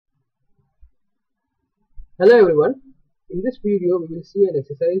Hello everyone. In this video we will see an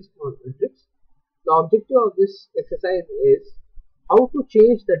exercise on Alteryx. The objective of this exercise is how to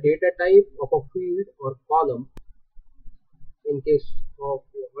change the data type of a field or column in case of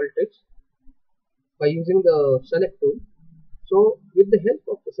Alteryx by using the select tool. So with the help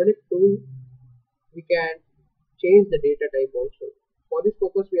of the select tool we can change the data type also. For this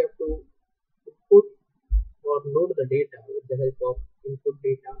purpose we have to put or load the data with the help of input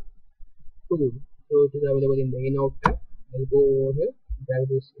data tool. So it is available in the in-out tab. I'll go over here, drag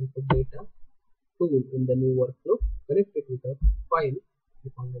this input data tool in the new workflow, connect it with a file,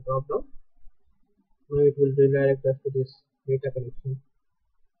 click on the drop down. Now it will redirect us to this data connection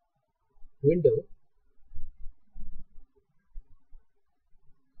window.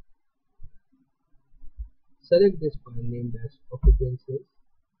 Select this file named as occupancies.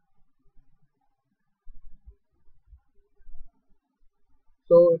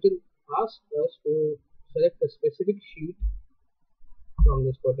 So it will ask us to select a specific sheet from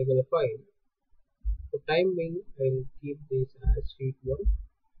this particular file. For time being, I'll keep this as sheet 1.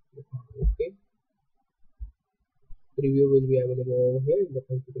 Click on OK. Preview will be available over here in the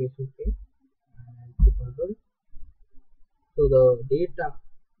configuration pane and click on run. So the data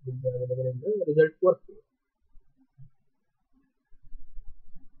will be available in the result workflow.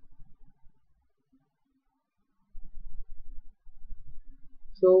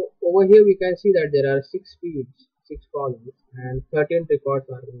 So over here we can see that there are 6 fields, 6 columns and 13 records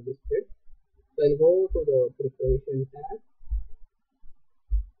are being displayed. So I'll go to the preparation tab,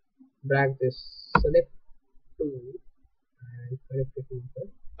 drag this select tool and connect it with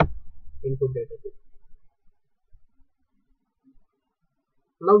the input data tool.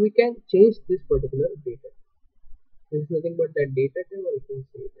 Now we can change this particular data. This is nothing but that data type, or you can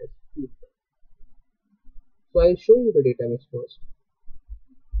say it as field. So I'll show you the database first.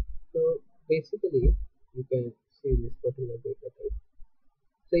 So basically you can see this particular data type.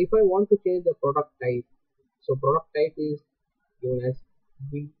 So if I want to change the product type, so product type is given as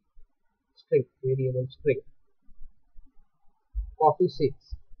v string, variable string, coffee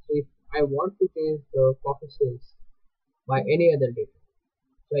sales. So if I want to change the coffee sales by any other data,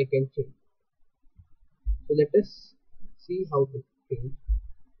 so I can change. So let us see how to change.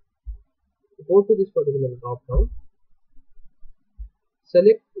 Go to this particular drop down,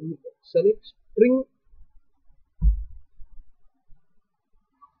 select string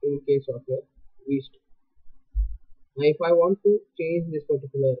in case of your v string. Now if I want to change this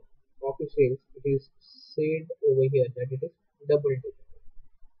particular coffee sales, it is said over here that it is double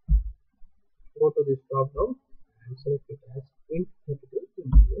data. Go to this drop down and select it as int 32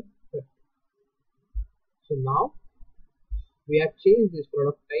 integer 30. So now we have changed this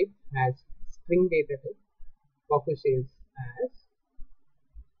product type as string data type, coffee sales as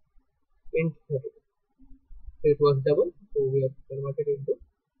int 32. So it was double, so we have converted it into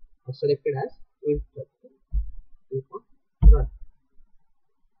or selected as int 32. Click on run.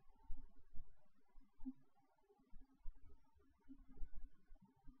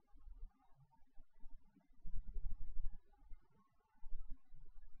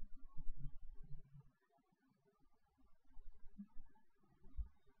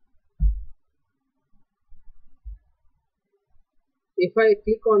 If I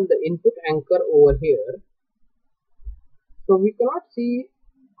click on the input anchor over here, so we cannot see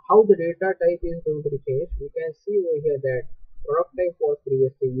how the data type is going to be changed. We can see over here that product type was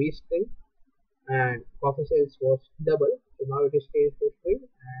previously v string and coffee sales was double, so now it is changed to string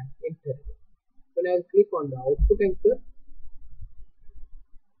and int 32. When I click on the output anchor,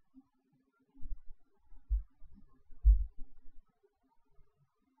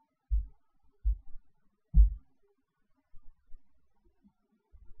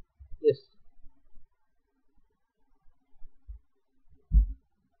 yes.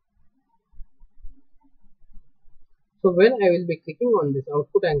 So when I will be clicking on this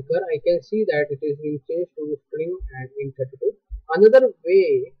output anchor, I can see that it is being changed to string and int 32. Another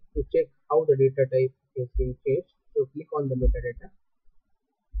way to check how the data type is being changed, so click on the metadata.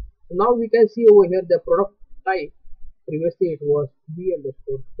 So now we can see over here the product type. Previously it was v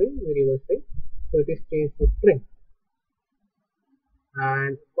underscore string, variable string, so it is changed to string.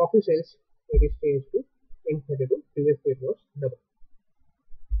 And coffee sales, it is changed to int 32. Previously it was double.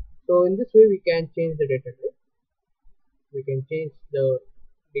 So in this way we can change the data type. We can change the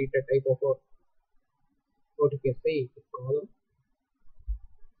data type of a, what you can say, a column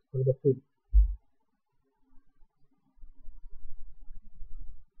or the field.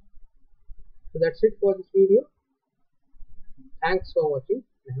 So that's it for this video. Thanks for watching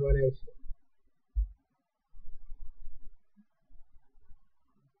and have a nice day.